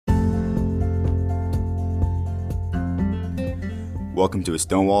Welcome to a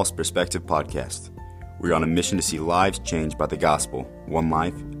Stonewall's Perspective podcast. We're on a mission to see lives changed by the gospel, one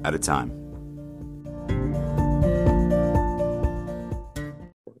life at a time.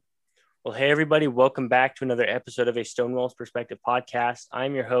 Well, hey, everybody. Welcome back to another episode of a Stonewall's Perspective podcast.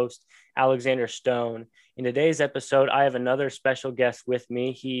 I'm your host, Alexander Stone. In today's episode, I have another special guest with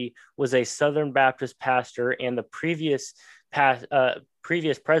me. He was a Southern Baptist pastor and the previous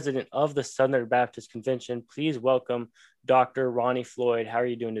president of the Southern Baptist Convention. Please welcome Dr. Ronnie Floyd. How are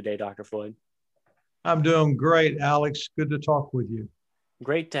you doing today, Dr. Floyd? I'm doing great, Alex. Good to talk with you.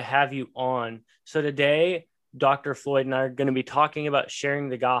 Great to have you on. So today, Dr. Floyd and I are going to be talking about sharing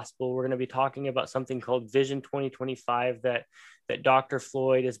the gospel. We're going to be talking about something called Vision 2025 that Dr.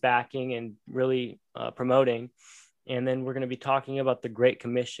 Floyd is backing and really promoting. And then we're going to be talking about the Great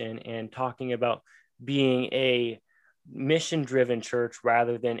Commission and talking about being a mission-driven church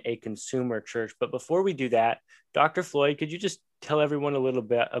rather than a consumer church. But before we do that, Dr. Floyd, could you just tell everyone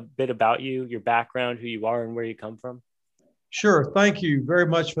a bit about you, your background, who you are, and where you come from? Sure. Thank you very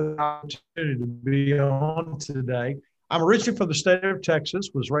much for the opportunity to be on today. I'm originally from the state of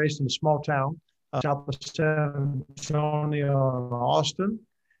Texas, was raised in a small town south of San Antonio, Austin,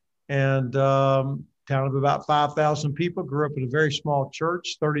 and town of about 5,000 people. Grew up in a very small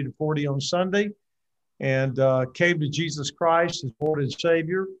church, 30 to 40 on Sunday, and came to Jesus Christ as Lord and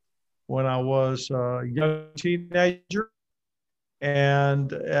Savior when I was a young teenager.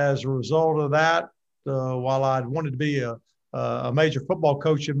 And as a result of that, while I wanted to be a major football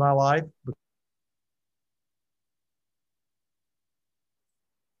coach in my life,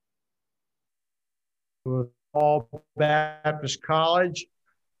 with All Baptist College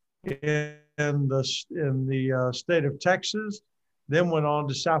in the state of Texas. Then went on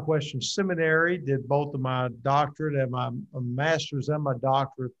to Southwestern Seminary, did both of my doctorate and my master's and my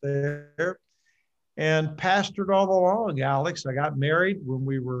doctorate there, and pastored all along, Alex. I got married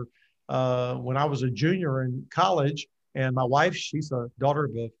when I was a junior in college, and my wife, she's a daughter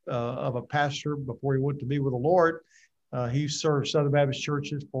of a pastor before he went to be with the Lord. He served Southern Baptist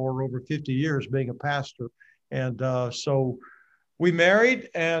churches for over 50 years being a pastor. And so we married,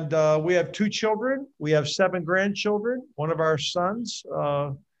 and we have 2 children. We have 7 grandchildren. One of our sons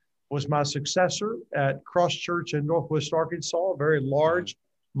was my successor at Cross Church in Northwest Arkansas, a very large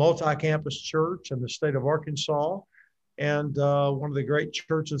multi-campus church in the state of Arkansas, and one of the great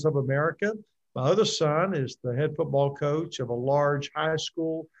churches of America. My other son is the head football coach of a large high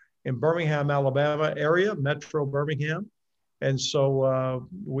school in Birmingham, Alabama area, Metro Birmingham. And so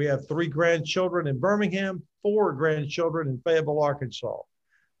we have 3 grandchildren in Birmingham, 4 grandchildren in Fayetteville, Arkansas.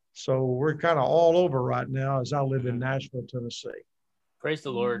 So we're kind of all over right now as I live in Nashville, Tennessee. Praise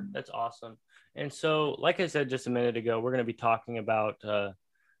the Lord. That's awesome. And so, like I said just a minute ago, we're going to be talking about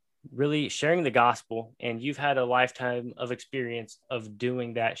really sharing the gospel. And you've had a lifetime of experience of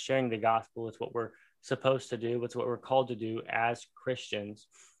doing that. Sharing the gospel is what we're supposed to do. It's what we're called to do as Christians.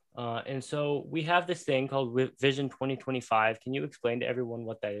 And so we have this thing called Vision 2025. Can you explain to everyone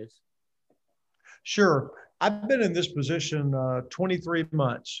what that is? Sure. I've been in this position 23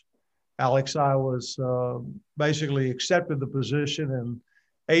 months. Alex, I was basically accepted the position in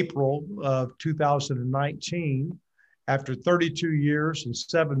April of 2019 after 32 years and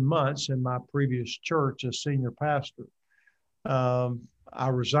 7 months in my previous church as senior pastor. I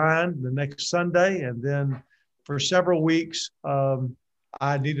resigned the next Sunday, and then for several weeks,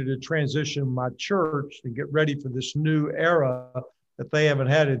 I needed to transition my church and get ready for this new era that they haven't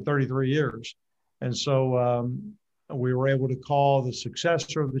had in 33 years. And so we were able to call the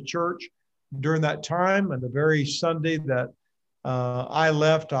successor of the church during that time. And the very Sunday that I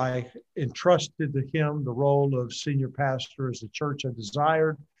left, I entrusted to him the role of senior pastor as the church had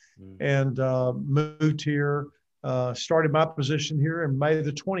desired, and moved here, started my position here in May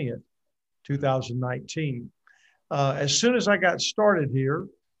the 20th, 2019. As soon as I got started here,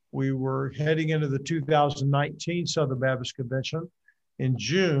 we were heading into the 2019 Southern Baptist Convention in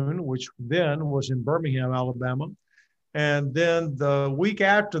June, which then was in Birmingham, Alabama. And then the week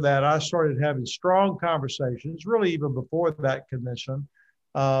after that, I started having strong conversations, really even before that convention,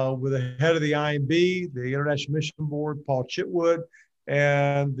 with the head of the IMB, the International Mission Board, Paul Chitwood,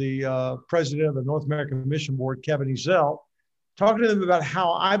 and the president of the North American Mission Board, Kevin Ezell, talking to them about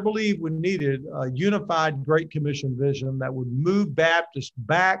how I believe we needed a unified Great Commission vision that would move Baptists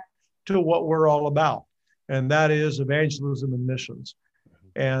back to what we're all about, and that is evangelism and missions.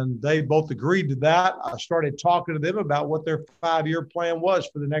 And they both agreed to that. I started talking to them about what their 5-year plan was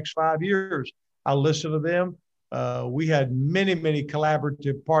for the next 5 years. I listened to them. We had many, many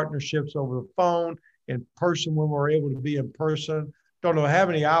collaborative partnerships over the phone, in person when we were able to be in person. Don't know how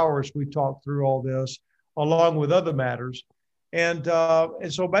many hours we talked through all this, along with other matters. And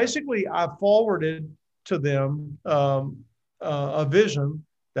so basically, I forwarded to them a vision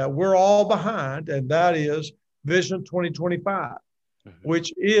that we're all behind, and that is Vision 2025,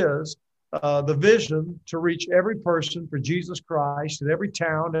 which is the vision to reach every person for Jesus Christ in every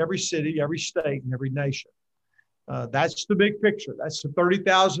town, every city, every state, and every nation. That's the big picture. That's the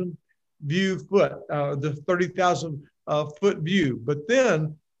 30,000 the 30,000 foot view. But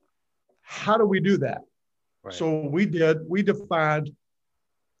then, how do we do that? Right. So we defined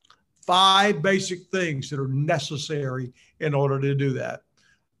 5 basic things that are necessary in order to do that.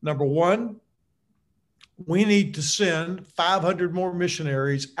 Number one, we need to send 500 more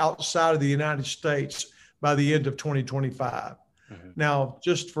missionaries outside of the United States by the end of 2025. Now,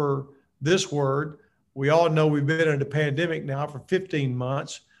 just for this word, we all know we've been in a pandemic now for 15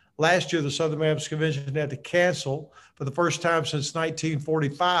 months. Last year, the Southern Baptist Convention had to cancel for the first time since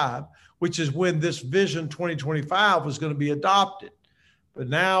 1945, which is when this Vision 2025 was going to be adopted. But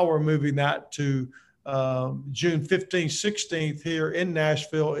now we're moving that to June 15th, 16th here in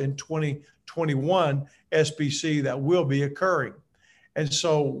Nashville in 2021 SBC that will be occurring. And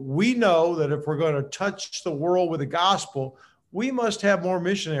so we know that if we're going to touch the world with the gospel, we must have more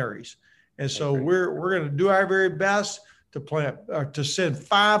missionaries. And so we're going to do our very best to send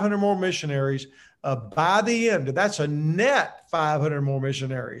 500 more missionaries by the end. That's a net 500 more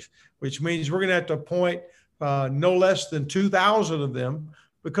missionaries, which means we're going to have to appoint no less than 2,000 of them,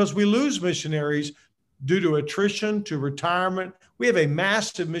 because we lose missionaries due to attrition, to retirement. We have a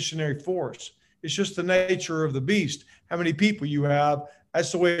massive missionary force. It's just the nature of the beast. How many people you have,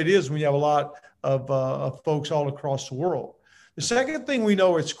 that's the way it is when you have a lot of folks all across the world. The second thing we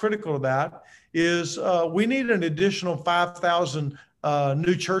know is critical to that is we need an additional 5,000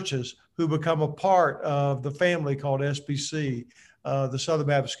 new churches who become a part of the family called SBC, the Southern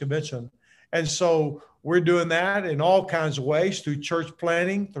Baptist Convention. And so we're doing that in all kinds of ways, through church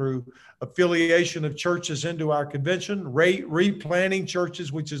planning, through affiliation of churches into our convention, replanting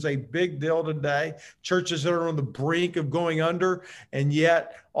churches, which is a big deal today, churches that are on the brink of going under, and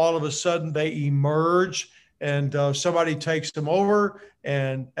yet all of a sudden they emerge and somebody takes them over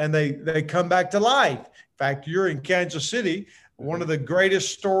and they come back to life. In fact, you're in Kansas City. One of the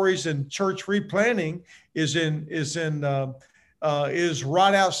greatest stories in church replanting is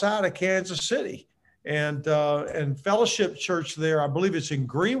right outside of Kansas City, and Fellowship Church there. I believe it's in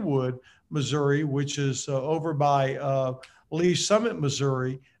Greenwood, Missouri, which is over by Lee Summit,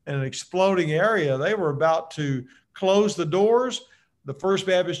 Missouri, in an exploding area. They were about to close the doors. The First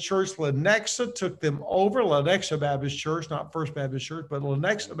Baptist Church, Lenexa, took them over. Lenexa Baptist Church, not First Baptist Church, but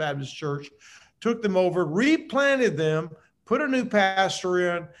Lenexa Baptist Church took them over, replanted them, put a new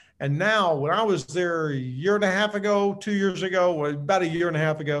pastor in. And now, when I was there a year and a half ago, 2 years ago, or about a year and a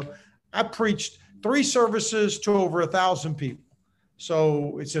half ago, I preached 3 services to over 1,000 people.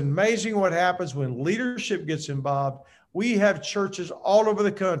 So it's amazing what happens when leadership gets involved. We have churches all over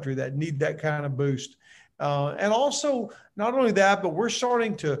the country that need that kind of boost. And also, not only that, but we're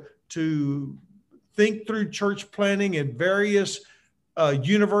starting to think through church planning in various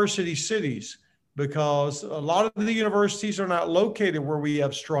university cities, because a lot of the universities are not located where we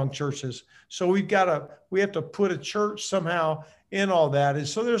have strong churches. So we have to put a church somehow in all that. And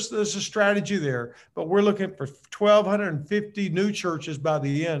so there's a strategy there, but we're looking for 1,250 new churches by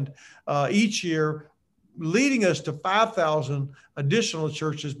the end each year, leading us to 5,000 additional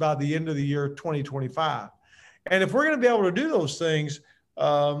churches by the end of the year 2025. And if we're going to be able to do those things,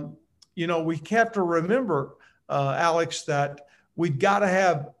 we have to remember, Alex, that we've got to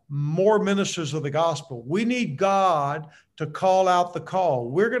have more ministers of the gospel. We need God to call out the call.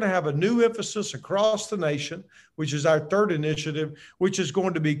 We're going to have a new emphasis across the nation, which is our third initiative, which is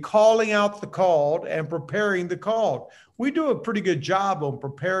going to be calling out the called and preparing the called. We do a pretty good job on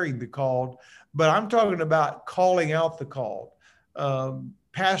preparing the called, but I'm talking about calling out the called.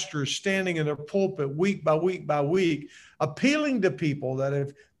 Pastors standing in their pulpit week by week by week, appealing to people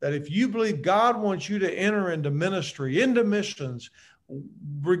that if you believe God wants you to enter into ministry, into missions,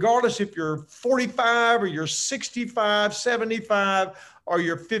 regardless if you're 45 or you're 65, 75, or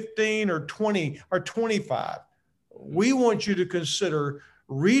you're 15 or 20 or 25, we want you to consider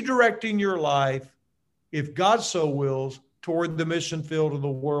redirecting your life, if God so wills, toward the mission field of the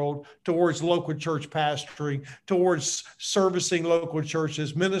world, towards local church pastoring, towards servicing local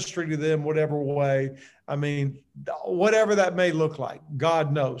churches, ministering to them whatever way. I mean, whatever that may look like,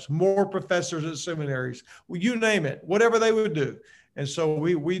 God knows. More professors at seminaries, you name it, whatever they would do. And so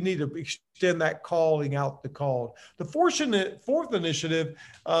we need to extend that calling out the called. The fourth initiative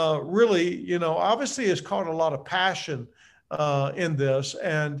really, obviously has caught a lot of passion in this,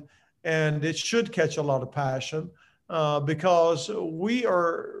 and it should catch a lot of passion. because we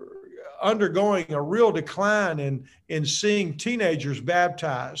are undergoing a real decline in seeing teenagers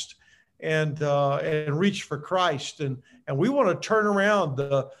baptized and reach for Christ, and we want to turn around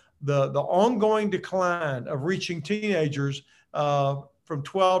the ongoing decline of reaching teenagers from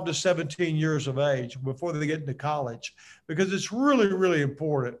 12 to 17 years of age before they get into college, because it's really, really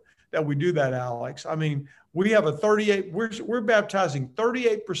important that we do that, Alex. I mean, we have we're baptizing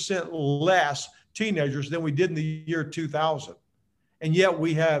 38% less teenagers than we did in the year 2000. And yet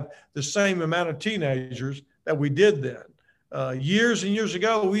we have the same amount of teenagers that we did then. Years and years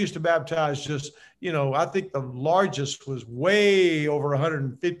ago, we used to baptize just, I think the largest was way over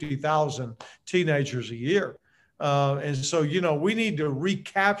 150,000 teenagers a year. And so, we need to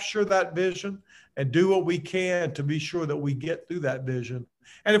recapture that vision and do what we can to be sure that we get through that vision.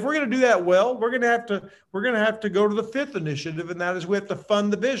 And if we're going to do that well, we're going to have to go to the fifth initiative, and that is we have to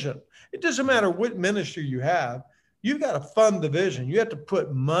fund the vision. It doesn't matter what ministry you have. You've got to fund the vision. You have to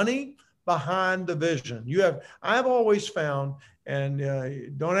put money behind the vision. I've always found, and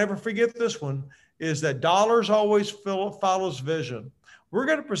don't ever forget this one, is that dollars always follows vision. We're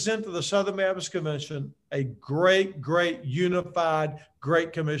going to present to the Southern Baptist Convention a great, unified,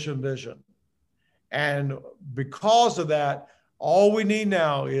 Great Commission vision. And because of that, all we need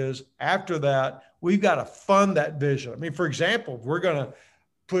now is, after that, we've got to fund that vision. I mean, for example, if we're going to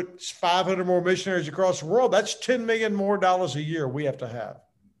put 500 more missionaries across the world, that's $10 million more a year we have to have.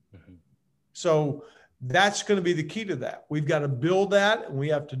 Mm-hmm. So that's going to be the key to that. We've got to build that, and we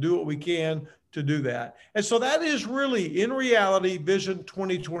have to do what we can to do that. And so that is really, in reality, Vision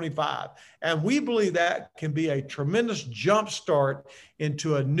 2025. And we believe that can be a tremendous jump start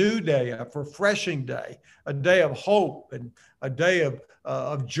into a new day, a refreshing day, a day of hope, and a day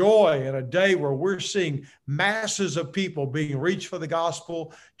of joy, and a day where we're seeing masses of people being reached for the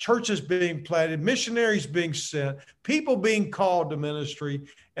gospel, churches being planted, missionaries being sent, people being called to ministry.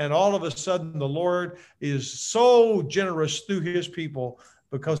 And all of a sudden, the Lord is so generous through his people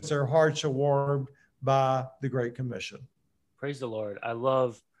because their hearts are warmed by the Great Commission. Praise the Lord. I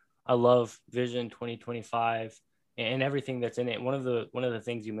love Vision 2025 and everything that's in it. One of the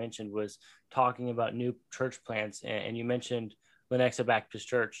things you mentioned was talking about new church plants, and you mentioned Lenexa Baptist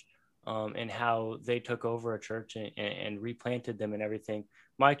Church, and how they took over a church and replanted them and everything.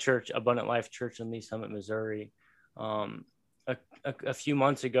 My church, Abundant Life Church in Lee Summit, Missouri, a few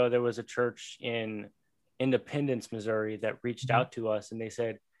months ago, there was a church in Independence, Missouri, that reached out to us, and they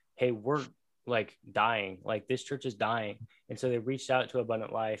said, hey, we're like dying, like this church is dying. And so they reached out to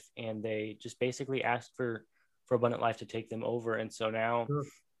Abundant Life, and they just basically asked for Abundant Life to take them over. And so now,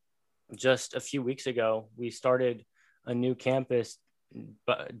 just a few weeks ago, we started a new campus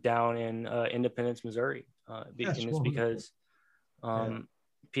down in Independence, Missouri. And it's because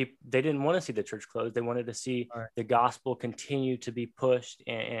people, they didn't want to see the church closed. They wanted to see the gospel continue to be pushed,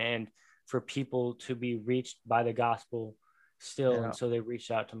 and for people to be reached by the gospel still. And so they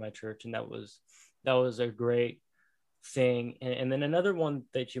reached out to my church, and that was a great thing. And then another one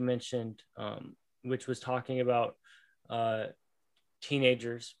that you mentioned, which was talking about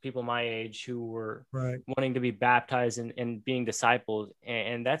teenagers, people my age, who were wanting to be baptized and being discipled.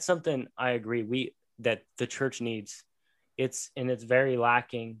 And that's something I agree that the church needs. It's very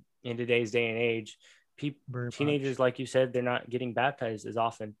lacking in today's day and age. Teenagers, like you said, they're not getting baptized as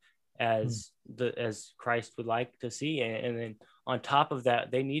often as Christ would like to see. And then on top of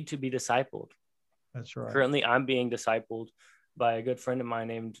that, they need to be discipled. That's right. Currently, I'm being discipled by a good friend of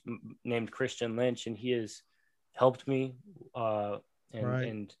mine named Christian Lynch, and he has helped me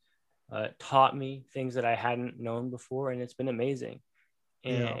and taught me things that I hadn't known before, and it's been amazing.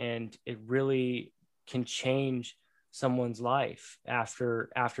 And it really can change someone's life after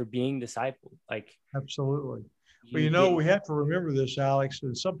being discipled. Like, absolutely. Well, we have to remember this, Alex,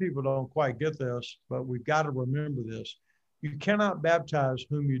 and some people don't quite get this, but we've got to remember this. You cannot baptize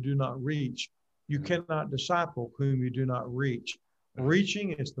whom you do not reach. You cannot disciple whom you do not reach.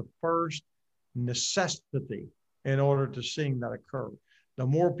 Reaching is the first necessity in order to seeing that occur. The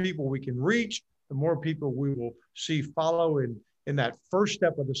more people we can reach, the more people we will see follow in that first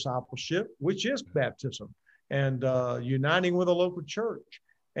step of discipleship, which is baptism, and uniting with a local church.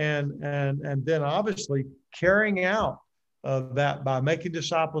 And then obviously carrying out that by making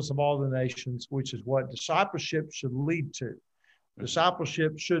disciples of all the nations, which is what discipleship should lead to.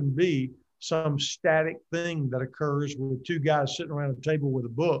 Discipleship shouldn't be some static thing that occurs with two guys sitting around a table with a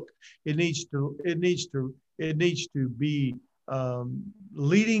book. It needs to be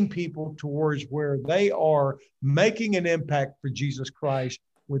leading people towards where they are making an impact for Jesus Christ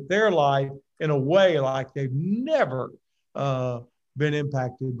with their life in a way like they've never been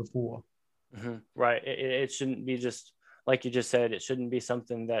impacted before. Right. It shouldn't be just like you just said. It shouldn't be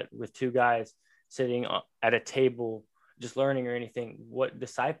something that with two guys sitting at a table just learning or anything. What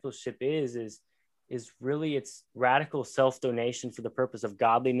discipleship is really, it's radical self-donation for the purpose of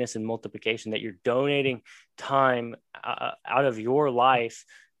godliness and multiplication, that you're donating time out of your life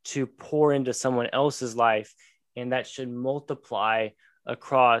to pour into someone else's life, and that should multiply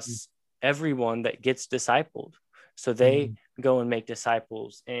across everyone that gets discipled, so they go and make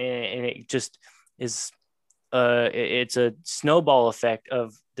disciples. And it just is it's a snowball effect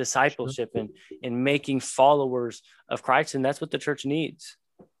of discipleship and making followers of Christ. And that's what the church needs.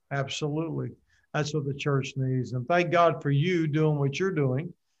 Absolutely. That's what the church needs. And thank God for you doing what you're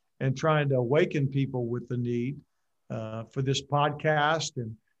doing and trying to awaken people with the need for this podcast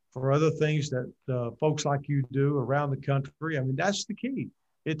and for other things that folks like you do around the country. I mean, that's the key.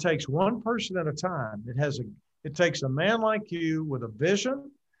 It takes one person at a time. It takes a man like you with a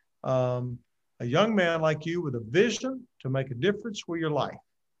vision, a young man like you with a vision to make a difference with your life.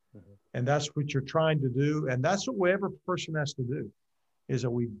 And that's what you're trying to do. And that's what every person has to do, is that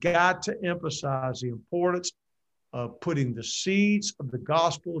we've got to emphasize the importance of putting the seeds of the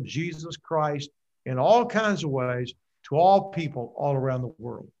gospel of Jesus Christ in all kinds of ways to all people all around the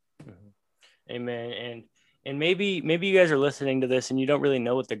world. Amen. And maybe you guys are listening to this and you don't really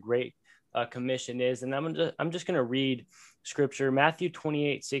know what the Great Commission is. And I'm just going to read scripture. Matthew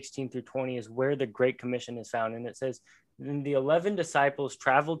 28:16-20 is where the Great Commission is found. And it says, "Then the 11 disciples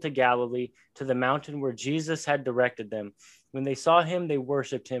traveled to Galilee, to the mountain where Jesus had directed them. When they saw him, they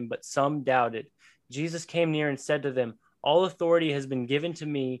worshiped him, but some doubted. Jesus came near and said to them, 'All authority has been given to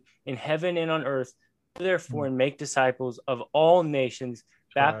me in heaven and on earth. Therefore, and make disciples of all nations,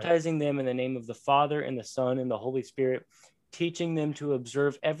 baptizing them in the name of the Father and the Son and the Holy Spirit, teaching them to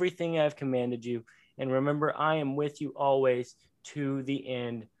observe everything I have commanded you. And remember, I am with you always to the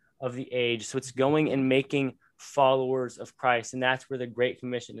end of the age.'" So it's going and making followers of Christ. And that's where the Great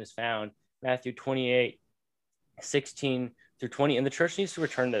Commission is found. Matthew 28:16-20. And the church needs to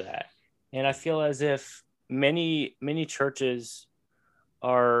return to that. And I feel as if many churches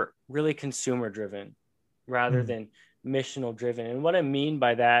are really consumer driven rather than missional driven. And what I mean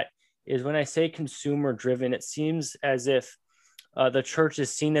by that is, when I say consumer driven, it seems as if the church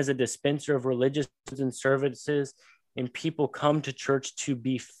is seen as a dispenser of religious and services, and people come to church to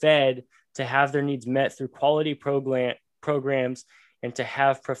be fed, to have their needs met through quality programs, and to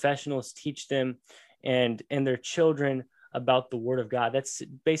have professionals teach them and their children about the Word of God. That's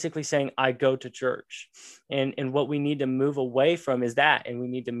basically saying, I go to church. And what we need to move away from is that, and we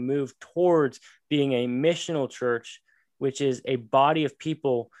need to move towards being a missional church, which is a body of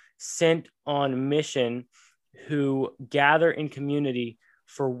people sent on mission who gather in community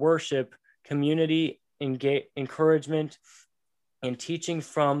for worship, community encouragement, and teaching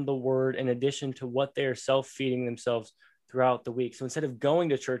from the Word, in addition to what they are self-feeding themselves throughout the week. So instead of going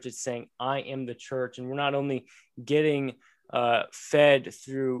to church, it's saying, I am the church. And we're not only getting fed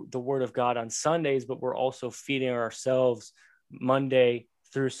through the Word of God on Sundays, but we're also feeding ourselves Monday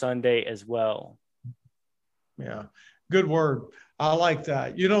through Sunday as well. Yeah, good word. I like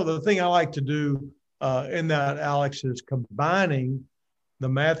that. You know, the thing I like to do in that, Alex, is combining the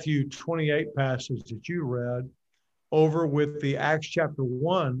Matthew 28 passage that you read over with the Acts chapter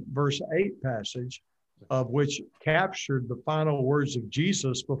 1, verse 8 passage, of which captured the final words of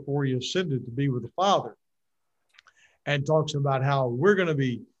Jesus before he ascended to be with the Father, and talks about how we're going to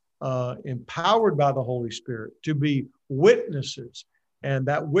be empowered by the Holy Spirit to be witnesses. And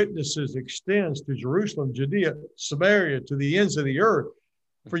that witnesses extends to Jerusalem, Judea, Samaria, to the ends of the earth.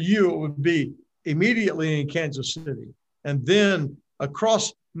 For you, it would be immediately in Kansas City, and then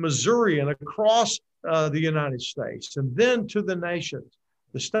across Missouri and across the United States, and then to the nations.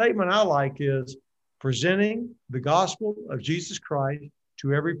 The statement I like is presenting the gospel of Jesus Christ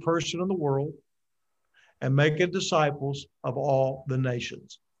to every person in the world and making disciples of all the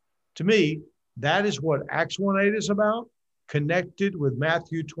nations. To me, that is what Acts 1:8 is about, connected with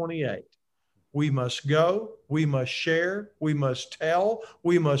Matthew 28. We must go, we must share, we must tell,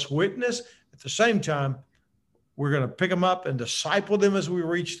 we must witness. At the same time, we're going to pick them up and disciple them as we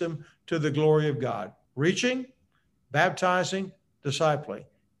reach them to the glory of God. Reaching, baptizing, discipling.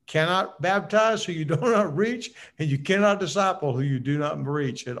 Cannot baptize who you do not reach, and you cannot disciple who you do not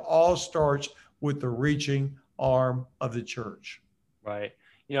reach. It all starts with the reaching arm of the church. Right.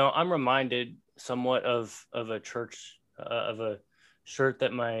 You know, I'm reminded somewhat of a church, of a shirt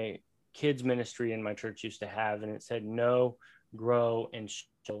that my kids ministry in my church used to have. And it said, "Know, grow, and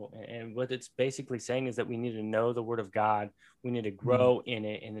show. And what it's basically saying is that we need to know the Word of God. We need to grow in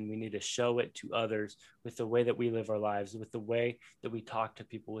it, and then we need to show it to others with the way that we live our lives, with the way that we talk to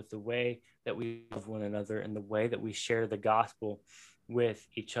people, with the way that we love one another, and the way that we share the gospel with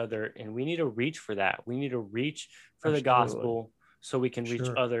each other. And we need to reach for that. We need to reach for the gospel so we can reach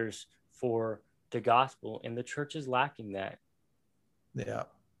others for the gospel. And the church is lacking that. Yeah,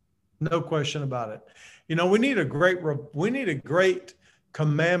 no question about it. You know, we need a great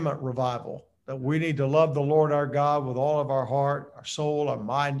commandment revival, that we need to love the Lord our God with all of our heart, our soul, our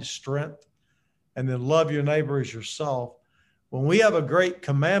mind, and strength, and then love your neighbor as yourself. When we have a great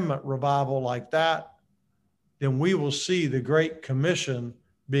commandment revival like that, then we will see the Great Commission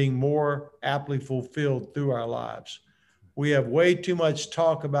being more aptly fulfilled through our lives. We have way too much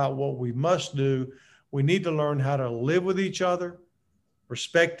talk about what we must do. We need to learn how to live with each other,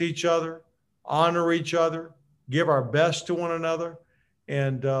 respect each other, honor each other, give our best to one another,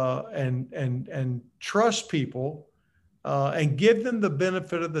 and trust people, and give them the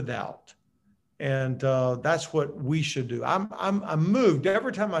benefit of the doubt. And that's what we should do. I'm moved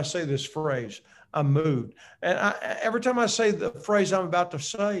every time I say this phrase. I'm moved, and every time I say the phrase I'm about to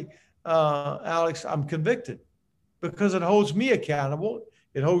say, Alex, I'm convicted, because it holds me accountable.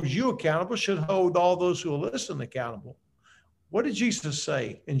 It holds you accountable. Should hold all those who will listen accountable. What did Jesus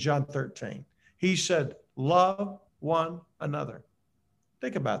say in John 13? He said, "Love one another."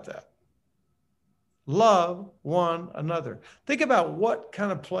 Think about that. Love one another. Think about what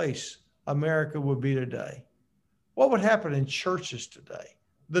kind of place America would be today. What would happen in churches today,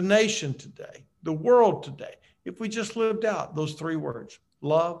 the nation today, the world today, if we just lived out those three words: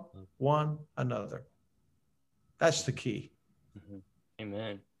 love one another. That's the key. Mm-hmm.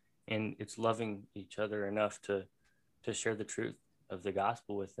 Amen. And it's loving each other enough to share the truth of the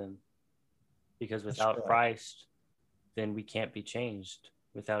gospel with them. Because without Christ, then we can't be changed.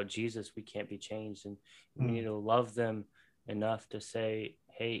 Without Jesus, we can't be changed. And we need to love them enough to say,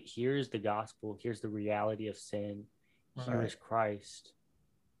 hey, here's the gospel. Here's the reality of sin. Here is Christ.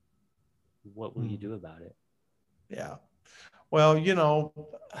 What will you do about it? Yeah. Well, you know,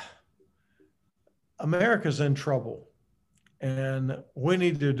 America's in trouble, and we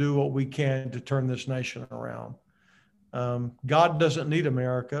need to do what we can to turn this nation around. God doesn't need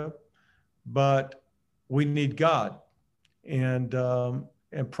America, but we need God. And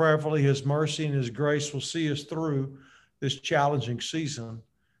prayerfully, his mercy and his grace will see us through this challenging season.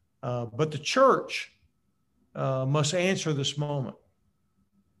 But the church must answer this moment.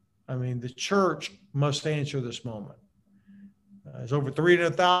 I mean, the church must answer this moment. There's over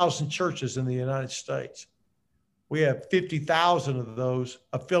 300,000 churches in the United States. We have 50,000 of those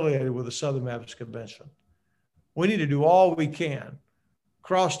affiliated with the Southern Baptist Convention. We need to do all we can,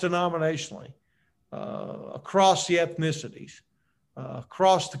 cross-denominationally, across the ethnicities,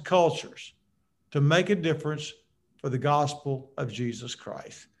 across the cultures, to make a difference for the gospel of Jesus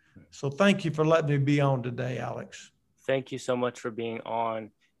Christ. So thank you for letting me be on today, Alex. Thank you so much for being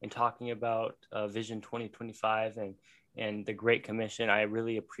on and talking about Vision 2025 and the Great Commission. I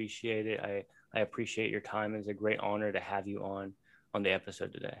really appreciate it. I appreciate your time. It's a great honor to have you on the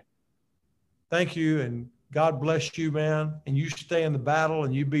episode today. Thank you, and God bless you, man. And you stay in the battle,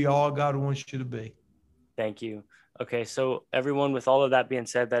 and you be all God wants you to be. Thank you. Okay, so everyone, with all of that being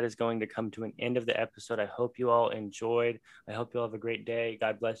said, that is going to come to an end of the episode. I hope you all enjoyed. I hope you all have a great day.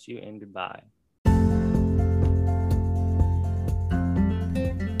 God bless you, and goodbye.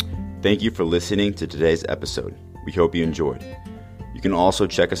 Thank you for listening to today's episode. We hope you enjoyed. You can also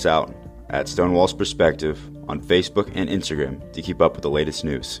check us out at Stonewall's Perspective on Facebook and Instagram to keep up with the latest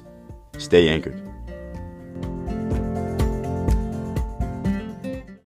news. Stay anchored.